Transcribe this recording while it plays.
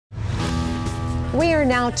We are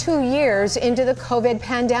now 2 years into the COVID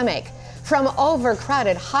pandemic. From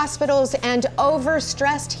overcrowded hospitals and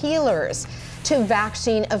overstressed healers to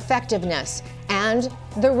vaccine effectiveness and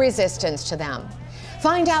the resistance to them.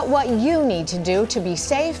 Find out what you need to do to be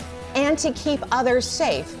safe and to keep others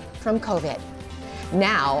safe from COVID.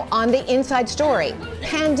 Now on the Inside Story,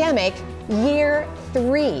 Pandemic Year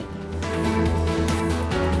 3.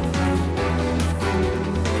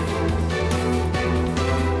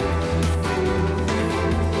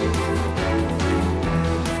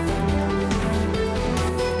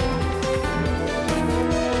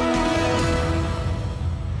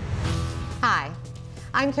 Hi,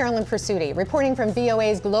 I'm Carolyn Pursuti, reporting from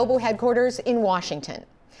VOA's global headquarters in Washington.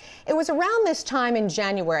 It was around this time in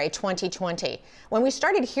January 2020 when we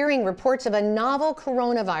started hearing reports of a novel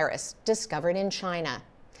coronavirus discovered in China.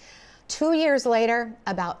 2 years later,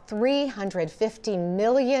 about 350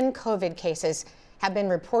 million COVID cases have been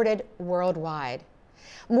reported worldwide.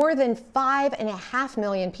 More than 5.5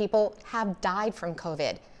 million people have died from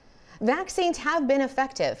COVID. Vaccines have been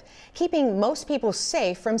effective, keeping most people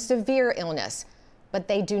safe from severe illness, but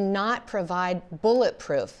they do not provide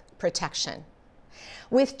bulletproof protection.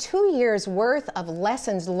 With 2 years' worth of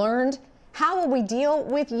lessons learned, how will we deal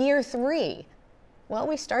with year 3? Well,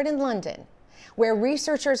 we start in London, where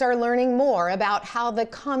researchers are learning more about how the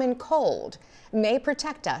common cold may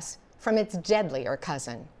protect us from its deadlier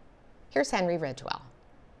cousin. Here's Henry Ridgwell.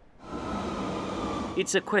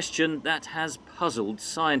 It's a question that has puzzled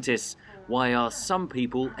scientists. Why are some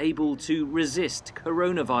people able to resist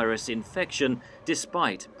coronavirus infection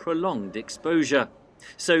despite prolonged exposure?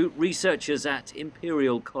 So researchers at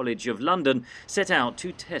Imperial College of London set out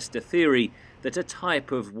to test a theory that a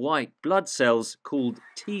type of white blood cells called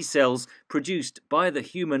T cells produced by the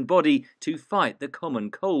human body to fight the common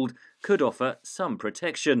cold could offer some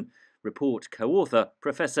protection. Report co-author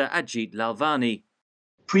Professor Ajit Lalvani.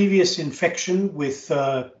 Previous infection with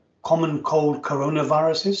common cold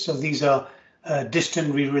coronaviruses, so these are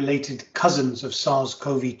distantly related cousins of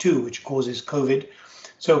SARS-CoV-2, which causes COVID.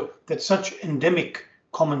 So that such endemic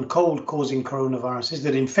common cold causing coronaviruses,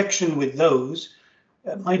 that infection with those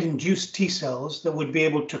might induce T cells that would be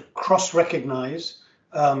able to cross-recognize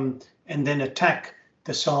and then attack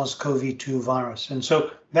the SARS-CoV-2 virus. And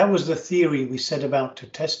so that was the theory we set about to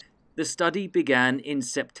test. The study began in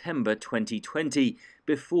September 2020,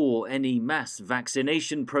 before any mass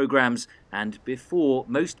vaccination programs and before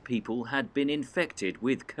most people had been infected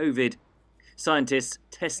with COVID. Scientists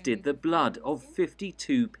tested the blood of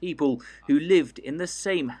 52 people who lived in the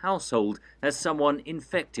same household as someone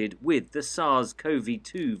infected with the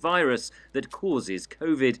SARS-CoV-2 virus that causes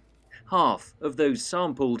COVID. Half of those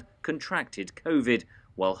sampled contracted COVID,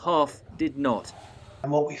 while half did not.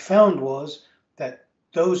 And what we found was that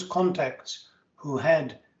those contacts who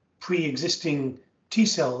had pre-existing T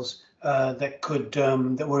cells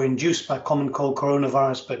that were induced by common cold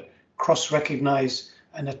coronavirus but cross-recognize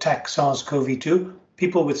and attack SARS-CoV-2,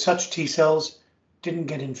 people with such T cells didn't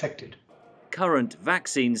get infected. Current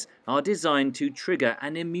vaccines are designed to trigger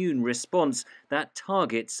an immune response that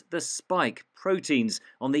targets the spike proteins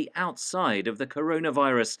on the outside of the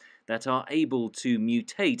coronavirus that are able to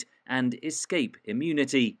mutate and escape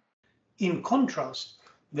immunity. In contrast,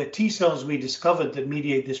 the T cells we discovered that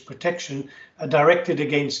mediate this protection are directed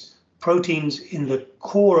against proteins in the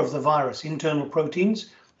core of the virus, internal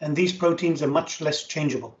proteins, and these proteins are much less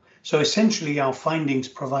changeable. So essentially our findings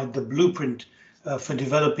provide the blueprint for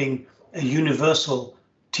developing a universal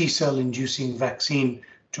T cell inducing vaccine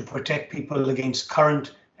to protect people against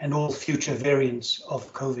current and all future variants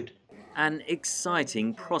of COVID. An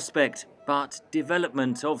exciting prospect, but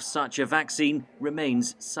development of such a vaccine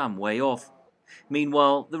remains some way off.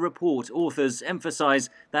 Meanwhile, the report authors emphasize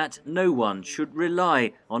that no one should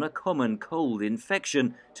rely on a common cold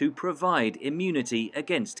infection to provide immunity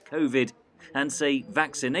against COVID, and say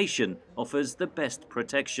vaccination offers the best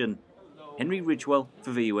protection. Henry Ridgwell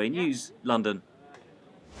for VOA News, London.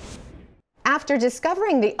 After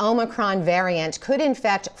discovering the Omicron variant could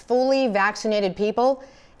infect fully vaccinated people,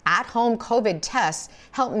 at-home COVID tests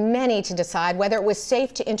helped many to decide whether it was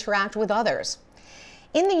safe to interact with others.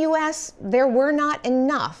 In the U.S., there were not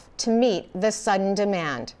enough to meet the sudden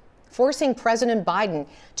demand, forcing President Biden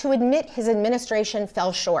to admit his administration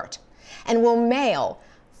fell short and will mail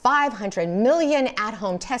 500 million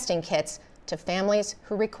at-home testing kits to families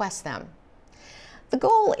who request them. The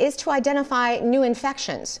goal is to identify new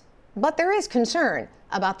infections, but there is concern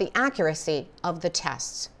about the accuracy of the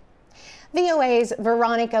tests. VOA's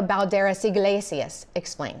Veronica Balderas Iglesias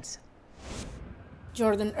explains.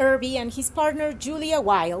 Jordan Irby and his partner Julia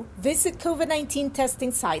Weil visit COVID-19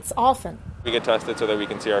 testing sites often. We get tested so that we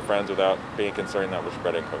can see our friends without being concerned that we're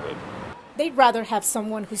spreading COVID. They'd rather have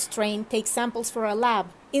someone who's trained take samples for a lab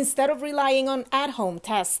instead of relying on at-home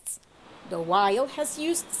tests. The Wild has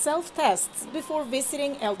used self-tests before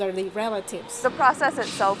visiting elderly relatives. The process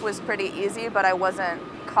itself was pretty easy, but I wasn't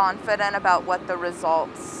confident about what the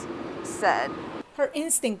results said. Her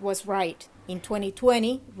instinct was right. In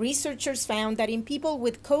 2020, researchers found that in people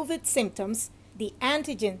with COVID symptoms, the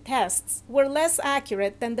antigen tests were less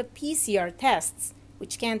accurate than the PCR tests,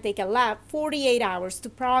 which can take a lab 48 hours to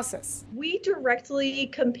process. We directly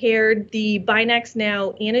compared the Binax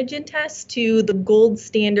Now antigen test to the gold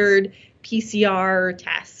standard PCR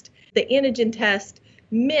test. The antigen test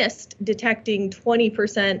missed detecting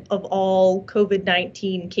 20% of all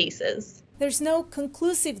COVID-19 cases. There's no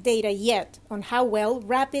conclusive data yet on how well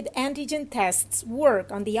rapid antigen tests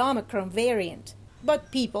work on the Omicron variant,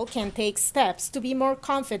 but people can take steps to be more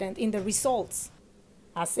confident in the results.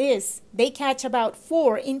 As is, they catch about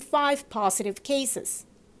 4 in 5 positive cases.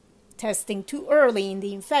 Testing too early in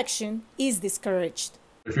the infection is discouraged.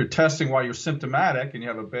 If you're testing while you're symptomatic and you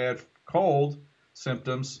have a bad cold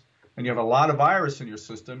symptoms and you have a lot of virus in your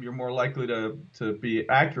system, you're more likely to be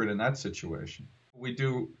accurate in that situation. We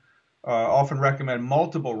do often recommend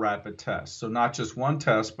multiple rapid tests. So not just one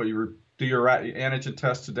test, but you do your antigen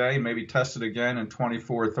test today, maybe test it again in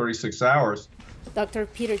 24 or 36 hours. Dr.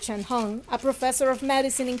 Peter Chen Hung, a professor of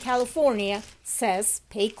medicine in California, says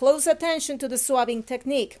pay close attention to the swabbing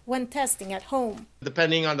technique when testing at home.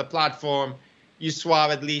 Depending on the platform, you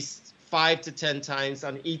swab at least 5 to 10 times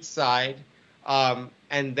on each side,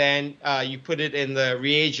 and then you put it in the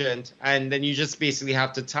reagent, and then you just basically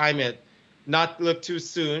have to time it. Not look too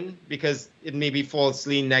soon because it may be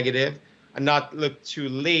falsely negative, and not look too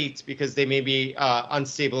late because they may be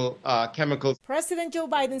unstable chemicals. President Joe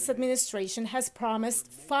Biden's administration has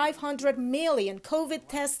promised 500 million COVID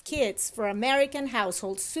test kits for American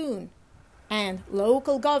households soon. And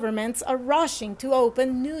local governments are rushing to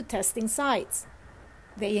open new testing sites.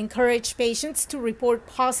 They encourage patients to report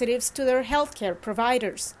positives to their healthcare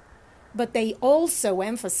providers. But they also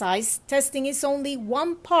emphasize testing is only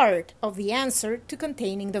one part of the answer to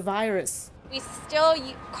containing the virus. We still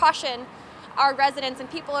caution our residents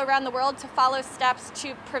and people around the world to follow steps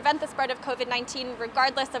to prevent the spread of COVID-19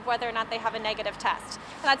 regardless of whether or not they have a negative test.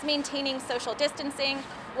 And that's maintaining social distancing,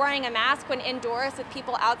 wearing a mask when indoors with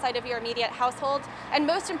people outside of your immediate household, and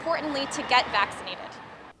most importantly, to get vaccinated.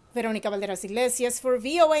 Veronica Valderas Iglesias for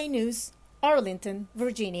VOA News, Arlington,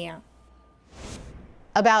 Virginia.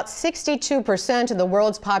 About 62% of the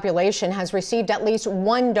world's population has received at least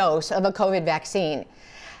one dose of a COVID vaccine.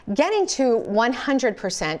 Getting to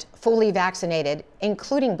 100% fully vaccinated,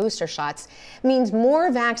 including booster shots, means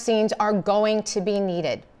more vaccines are going to be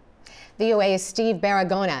needed. VOA's Steve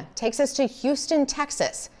Baragona takes us to Houston,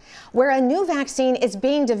 Texas, where a new vaccine is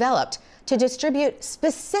being developed to distribute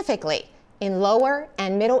specifically in lower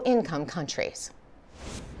and middle-income countries.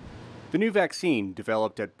 The new vaccine,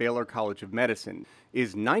 developed at Baylor College of Medicine,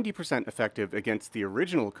 is 90% effective against the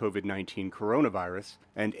original COVID-19 coronavirus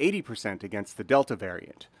and 80% against the Delta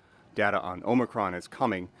variant. Data on Omicron is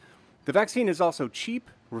coming. The vaccine is also cheap,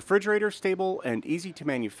 refrigerator stable, and easy to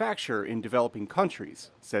manufacture in developing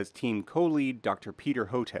countries, says team co-lead Dr. Peter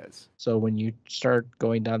Hotez. So when you start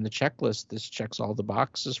going down the checklist, this checks all the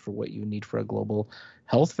boxes for what you need for a global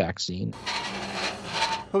health vaccine.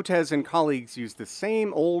 Hotez and colleagues use the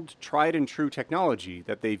same old, tried-and-true technology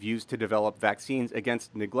that they've used to develop vaccines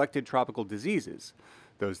against neglected tropical diseases,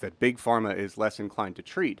 those that Big Pharma is less inclined to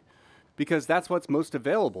treat, because that's what's most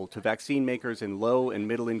available to vaccine makers in low- and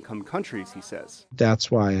middle-income countries, he says. That's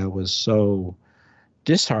why I was so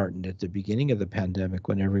disheartened at the beginning of the pandemic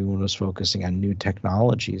when everyone was focusing on new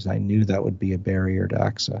technologies. I knew that would be a barrier to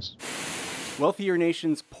access. Wealthier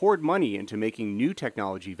nations poured money into making new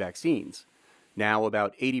technology vaccines. Now,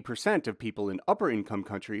 about 80% of people in upper-income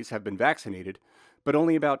countries have been vaccinated, but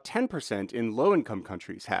only about 10% in low-income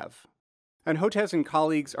countries have. And Hotez and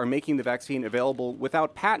colleagues are making the vaccine available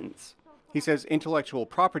without patents. He says intellectual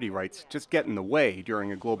property rights just get in the way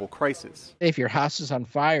during a global crisis. If your house is on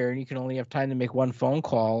fire and you can only have time to make one phone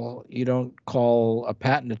call, you don't call a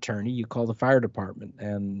patent attorney, you call the fire department,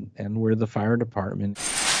 and we're the fire department.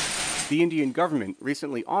 The Indian government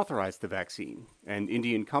recently authorized the vaccine, and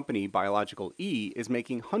Indian company Biological E is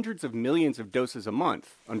making hundreds of millions of doses a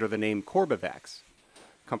month under the name Corbavax.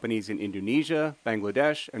 Companies in Indonesia,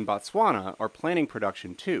 Bangladesh, and Botswana are planning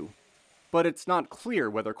production too. But it's not clear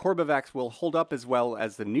whether Corbavax will hold up as well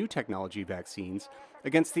as the new technology vaccines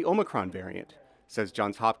against the Omicron variant, says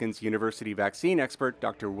Johns Hopkins University vaccine expert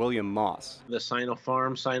Dr. William Moss. The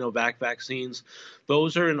Sinopharm, Sinovac vaccines,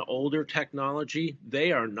 those are an older technology.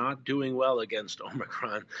 They are not doing well against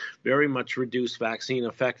Omicron. Very much reduced vaccine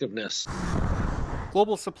effectiveness.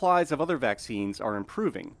 Global supplies of other vaccines are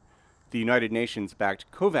improving. The United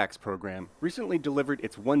Nations-backed COVAX program recently delivered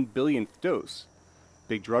its 1 billionth dose.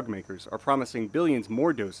 Big drug makers are promising billions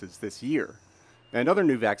more doses this year. And other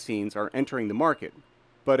new vaccines are entering the market.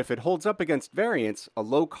 But if it holds up against variants, a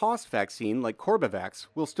low-cost vaccine like Corbavax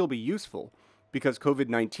will still be useful, because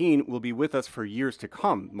COVID-19 will be with us for years to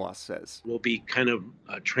come, Moss says. We'll be kind of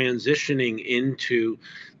transitioning into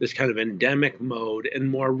this kind of endemic mode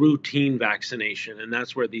and more routine vaccination, and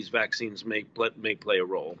that's where these vaccines may play a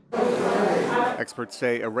role. Experts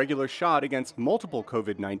say a regular shot against multiple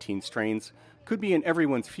COVID-19 strains could be in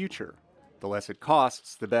everyone's future. The less it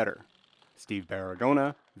costs, the better. Steve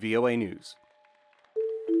Baragona, VOA News.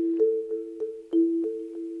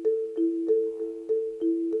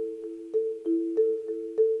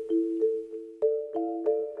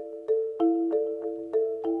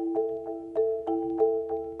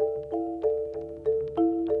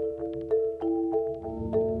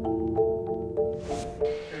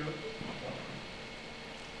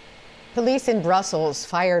 Police in Brussels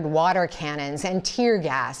fired water cannons and tear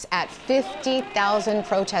gas at 50,000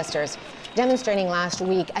 protesters demonstrating last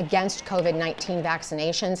week against COVID-19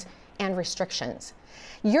 vaccinations and restrictions.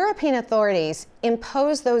 European authorities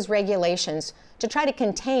imposed those regulations to try to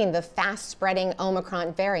contain the fast-spreading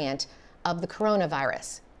Omicron variant of the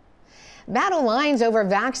coronavirus. Battle lines over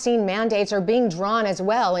vaccine mandates are being drawn as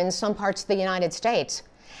well in some parts of the United States.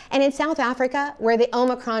 And in South Africa, where the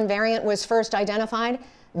Omicron variant was first identified,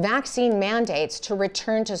 vaccine mandates to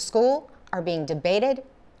return to school are being debated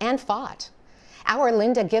and fought. Our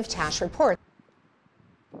Linda Givtash reports.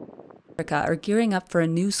 Africa are gearing up for a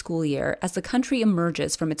new school year as the country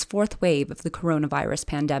emerges from its fourth wave of the coronavirus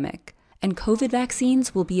pandemic. And COVID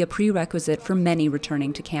vaccines will be a prerequisite for many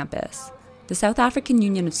returning to campus. The South African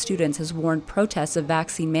Union of Students has warned protests of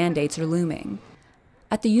vaccine mandates are looming.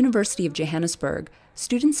 At the University of Johannesburg,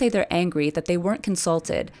 students say they're angry that they weren't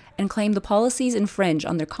consulted and claim the policies infringe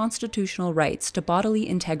on their constitutional rights to bodily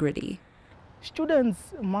integrity. Students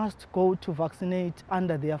must go to vaccinate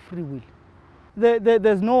under their free will.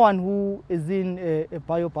 There's no one who is in a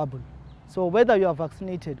bio bubble. So whether you are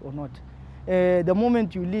vaccinated or not, the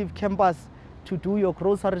moment you leave campus to do your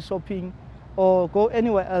grocery shopping or go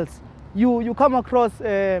anywhere else, you come across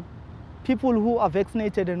people who are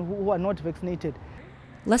vaccinated and who are not vaccinated.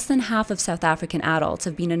 Less than half of South African adults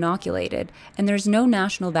have been inoculated, and there's no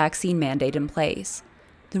national vaccine mandate in place.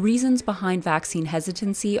 The reasons behind vaccine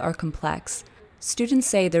hesitancy are complex. Students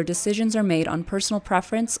say their decisions are made on personal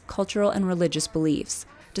preference, cultural, and religious beliefs,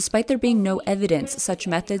 despite there being no evidence such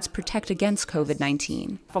methods protect against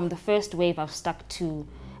COVID-19. From the first wave, I've stuck to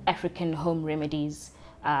African home remedies.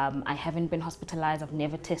 I haven't been hospitalized, I've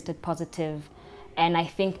never tested positive. And I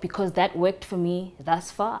think because that worked for me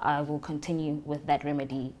thus far, I will continue with that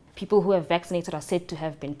remedy. People who have vaccinated are said to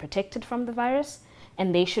have been protected from the virus,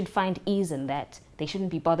 and they should find ease in that. They shouldn't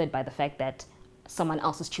be bothered by the fact that someone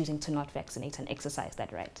else is choosing to not vaccinate and exercise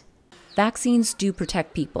that right. Vaccines do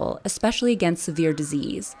protect people, especially against severe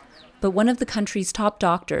disease. But one of the country's top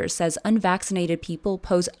doctors says unvaccinated people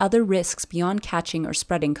pose other risks beyond catching or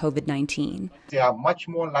spreading COVID-19. They are much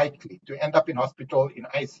more likely to end up in hospital, in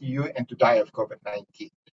ICU, and to die of COVID-19.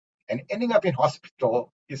 And ending up in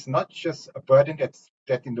hospital is not just a burden that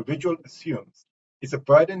the individual assumes. It's a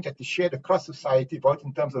burden that is shared across society, both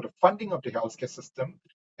in terms of the funding of the healthcare system,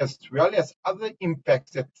 as well as other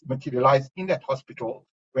impacts that materialize in that hospital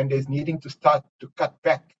when there's needing to start to cut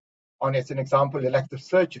back on, as an example, elective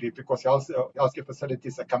surgery because healthcare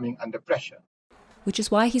facilities are coming under pressure. Which is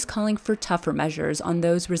why he's calling for tougher measures on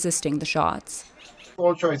those resisting the shots.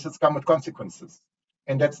 All choices come with consequences.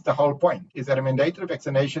 And that's the whole point, is that a mandatory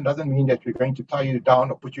vaccination doesn't mean that we're going to tie you down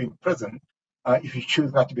or put you in prison if you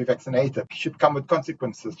choose not to be vaccinated. It should come with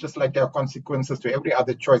consequences, just like there are consequences to every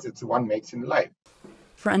other choice that one makes in life.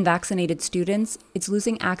 For unvaccinated students, it's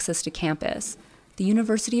losing access to campus. The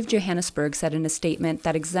University of Johannesburg said in a statement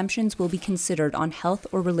that exemptions will be considered on health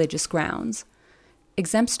or religious grounds.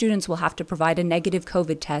 Exempt students will have to provide a negative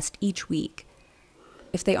COVID test each week.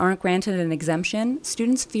 If they aren't granted an exemption,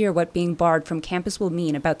 students fear what being barred from campus will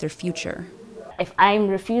mean about their future. If I'm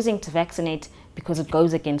refusing to vaccinate because it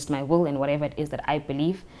goes against my will and whatever it is that I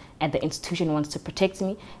believe, and the institution wants to protect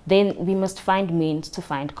me, then we must find means to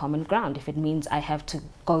find common ground. If it means I have to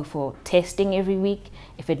go for testing every week,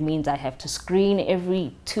 if it means I have to screen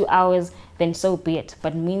every 2 hours, then so be it.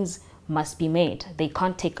 But means must be made. They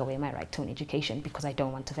can't take away my right to an education because I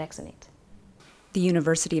don't want to vaccinate. The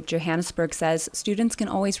University of Johannesburg says students can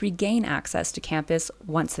always regain access to campus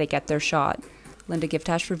once they get their shot. Linda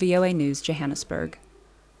Giftash for VOA News, Johannesburg.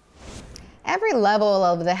 Every level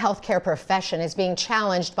of the healthcare profession is being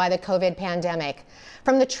challenged by the COVID pandemic,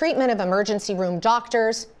 from the treatment of emergency room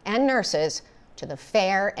doctors and nurses to the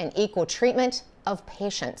fair and equal treatment of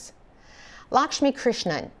patients. Lakshmi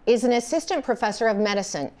Krishnan is an assistant professor of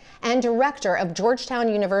medicine and director of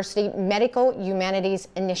Georgetown University Medical Humanities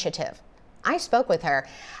Initiative. I spoke with her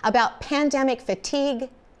about pandemic fatigue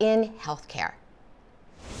in healthcare.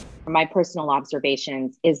 My personal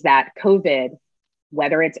observations is that COVID,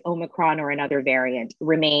 whether it's Omicron or another variant,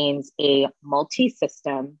 remains a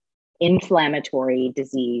multi-system inflammatory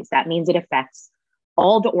disease. That means it affects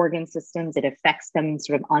all the organ systems. It affects them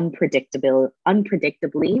sort of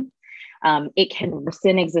unpredictably. It can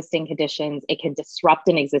worsen existing conditions. It can disrupt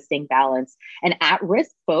an existing balance. And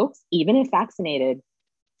at-risk folks, even if vaccinated,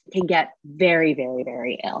 can get very, very,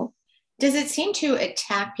 very ill. Does it seem to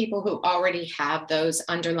attack people who already have those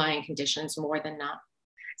underlying conditions more than not?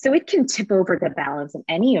 So it can tip over the balance of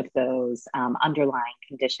any of those underlying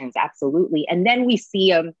conditions, absolutely. And then we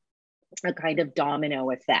see a kind of domino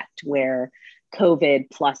effect where COVID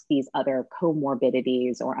plus these other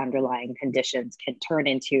comorbidities or underlying conditions can turn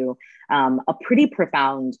into a pretty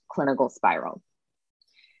profound clinical spiral.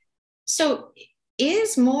 So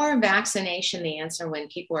is more vaccination the answer when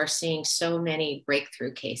people are seeing so many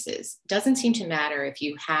breakthrough cases? Doesn't seem to matter if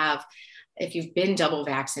you've been double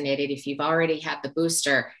vaccinated, if you've already had the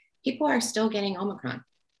booster, people are still getting Omicron.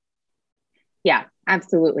 Yeah,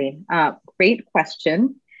 absolutely. Great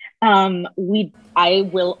question. I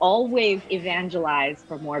will always evangelize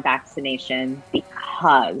for more vaccination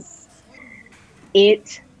because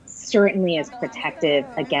it certainly is protective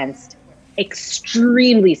against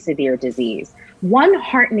extremely severe disease. One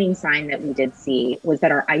heartening sign that we did see was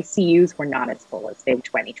that our ICUs were not as full as they were in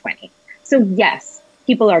 2020. So yes,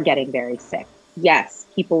 people are getting very sick. Yes,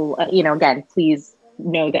 people, again, please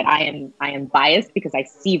know that I am biased because I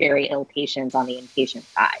see very ill patients on the inpatient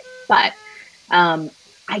side. But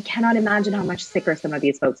I cannot imagine how much sicker some of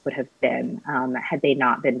these folks would have been had they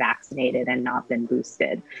not been vaccinated and not been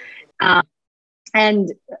boosted.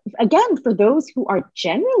 And again, for those who are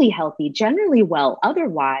generally healthy, generally well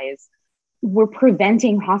otherwise, we're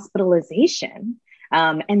preventing hospitalization.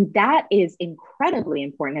 And that is incredibly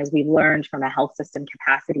important, as we've learned from a health system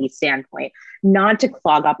capacity standpoint, not to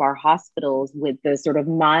clog up our hospitals with the sort of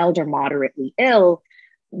mild or moderately ill,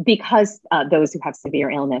 because those who have severe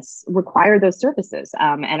illness require those services.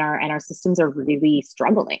 And our systems are really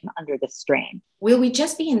struggling under this strain. Will we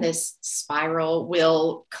just be in this spiral?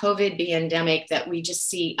 Will COVID be endemic that we just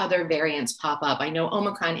see other variants pop up? I know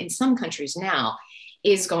Omicron in some countries now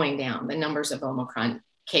is going down, the numbers of Omicron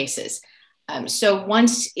cases. So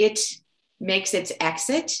once it makes its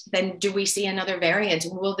exit, then do we see another variant?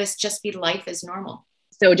 Will this just be life as normal?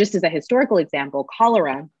 So just as a historical example,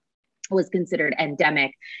 cholera was considered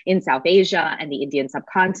endemic in South Asia and the Indian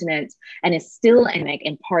subcontinent and is still endemic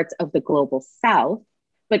in parts of the global South,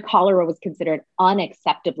 but cholera was considered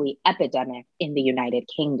unacceptably epidemic in the United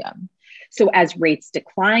Kingdom. So as rates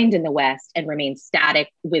declined in the West and remained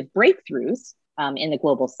static with breakthroughs in the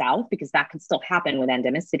global South, because that can still happen with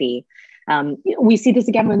endemicity, we see this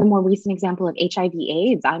again with the more recent example of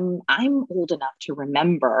HIV/AIDS. I'm old enough to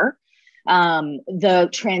remember the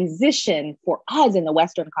transition for us in the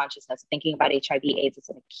Western consciousness, thinking about HIV/AIDS as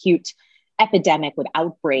an acute epidemic with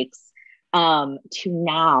outbreaks, to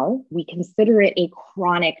now we consider it a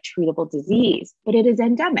chronic treatable disease, but it is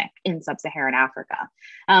endemic in sub-Saharan Africa.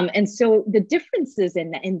 And so the differences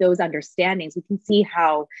in those understandings, we can see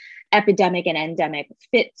how epidemic and endemic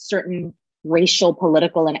fit certain racial,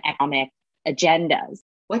 political, and economic agendas.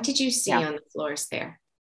 What did you see on the floors there?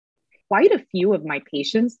 Quite a few of my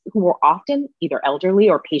patients, who were often either elderly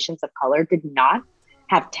or patients of color, did not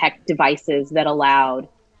have tech devices that allowed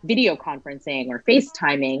video conferencing or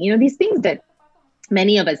FaceTiming, these things that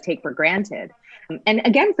many of us take for granted. And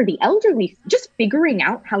again, for the elderly, just figuring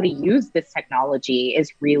out how to use this technology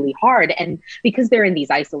is really hard. And because they're in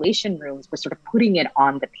these isolation rooms, we're sort of putting it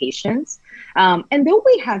on the patients. And though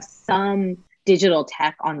we have some digital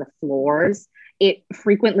tech on the floors, it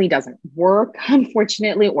frequently doesn't work,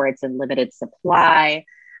 unfortunately, or it's in limited supply.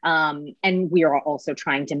 And we are also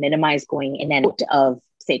trying to minimize going in and out of,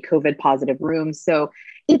 say, COVID positive rooms. So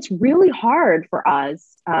it's really hard for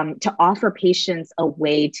us to offer patients a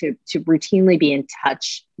way to routinely be in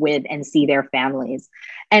touch with and see their families.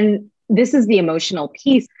 And this is the emotional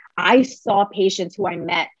piece. I saw patients who I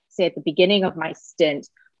met, say, at the beginning of my stint,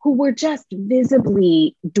 who were just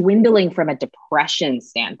visibly dwindling from a depression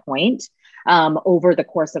standpoint. over the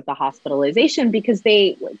course of the hospitalization because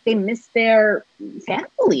they miss their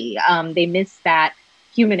family. They miss that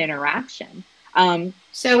human interaction.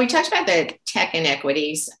 So we talked about the tech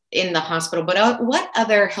inequities in the hospital, but what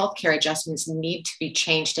other healthcare adjustments need to be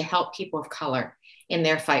changed to help people of color in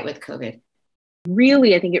their fight with COVID?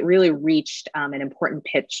 Really, I think it really reached an important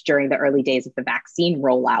pitch during the early days of the vaccine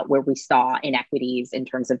rollout, where we saw inequities in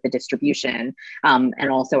terms of the distribution and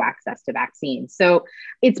also access to vaccines. So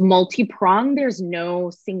it's multi-pronged. There's no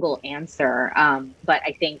single answer. But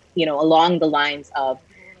I think, along the lines of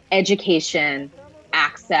education,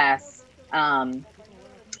 access, and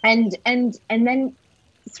then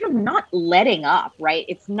sort of not letting up, right?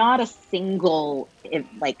 It's not a single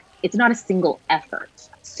effort.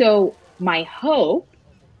 So my hope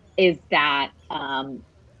is that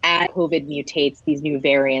as COVID mutates, these new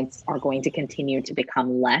variants are going to continue to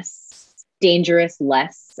become less dangerous,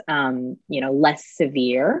 less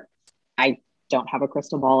severe. I don't have a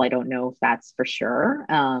crystal ball. I don't know if that's for sure.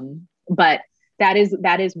 But that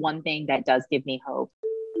is one thing that does give me hope.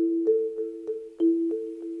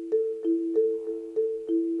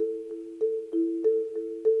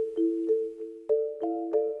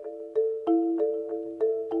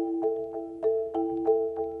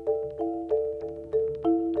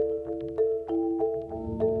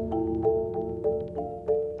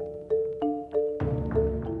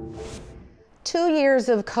 Years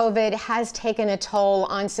of COVID has taken a toll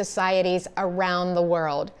on societies around the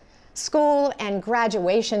world. School and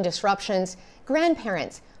graduation disruptions,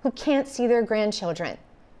 grandparents who can't see their grandchildren,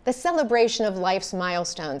 the celebration of life's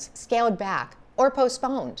milestones scaled back or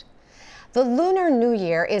postponed. The Lunar New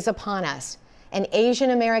Year is upon us, and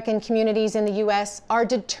Asian American communities in the U.S. are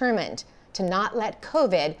determined to not let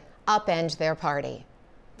COVID upend their party.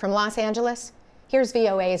 From Los Angeles, here's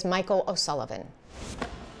VOA's Michael O'Sullivan.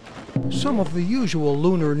 Some of the usual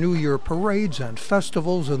Lunar New Year parades and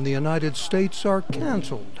festivals in the United States are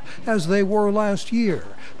canceled, as they were last year,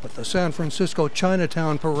 but the San Francisco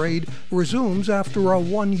Chinatown Parade resumes after a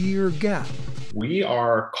one-year gap. We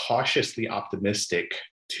are cautiously optimistic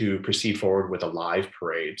to proceed forward with a live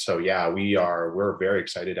parade. So yeah, we're very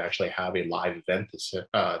excited to actually have a live event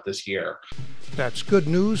this year. That's good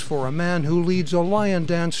news for a man who leads a lion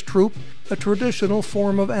dance troupe, a traditional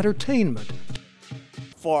form of entertainment.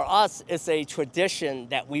 For us, it's a tradition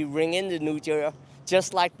that we ring in the New Year,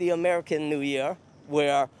 just like the American New Year,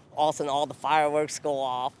 where all of a sudden all the fireworks go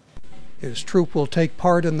off. His troupe will take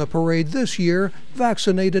part in the parade this year,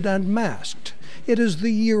 vaccinated and masked. It is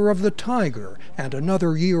the year of the tiger, and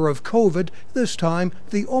another year of COVID, this time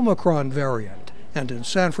the Omicron variant. And in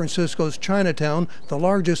San Francisco's Chinatown, the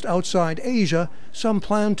largest outside Asia, some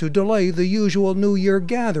plan to delay the usual New Year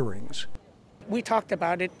gatherings. We talked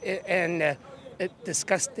about it and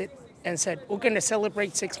discussed it and said, we're going to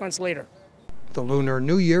celebrate 6 months later. The Lunar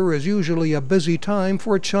New Year is usually a busy time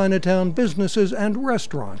for Chinatown businesses and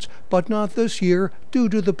restaurants, but not this year due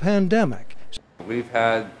to the pandemic. We've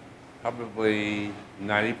had probably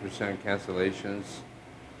 90% cancellations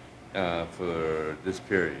for this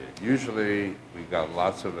period. Usually we've got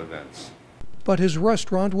lots of events. But his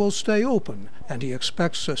restaurant will stay open, and he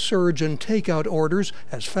expects a surge in takeout orders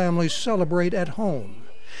as families celebrate at home.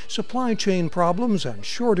 Supply chain problems and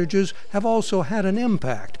shortages have also had an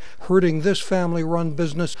impact, hurting this family-run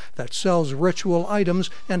business that sells ritual items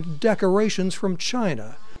and decorations from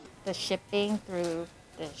China. The shipping through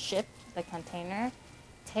the container,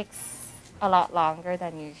 takes a lot longer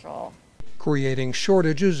than usual, creating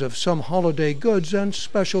shortages of some holiday goods and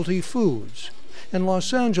specialty foods. In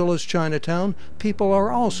Los Angeles Chinatown, people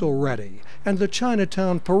are also ready, and the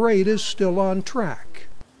Chinatown Parade is still on track.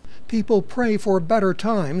 People pray for better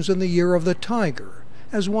times in the year of the tiger,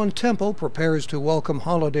 as one temple prepares to welcome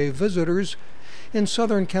holiday visitors. In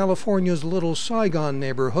Southern California's Little Saigon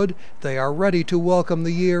neighborhood, they are ready to welcome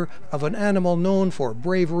the year of an animal known for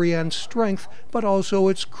bravery and strength, but also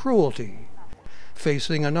its cruelty.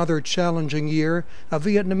 Facing another challenging year, a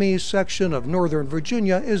Vietnamese section of Northern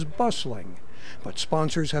Virginia is bustling. But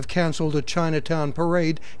sponsors have canceled a Chinatown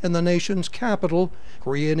parade in the nation's capital,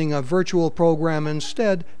 creating a virtual program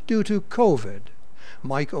instead due to COVID.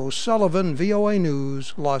 Mike O'Sullivan, VOA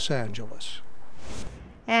News, Los Angeles.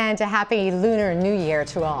 And a happy Lunar New Year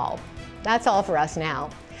to all. That's all for us now.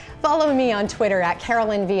 Follow me on Twitter at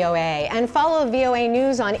CarolynVOA and follow VOA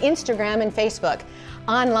News on Instagram and Facebook.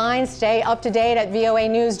 Online, stay up to date at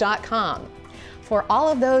voanews.com. For all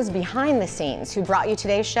of those behind the scenes who brought you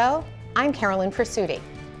today's show, I'm Carolyn Pursuti.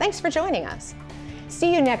 Thanks for joining us.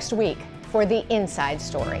 See you next week for The Inside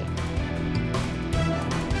Story.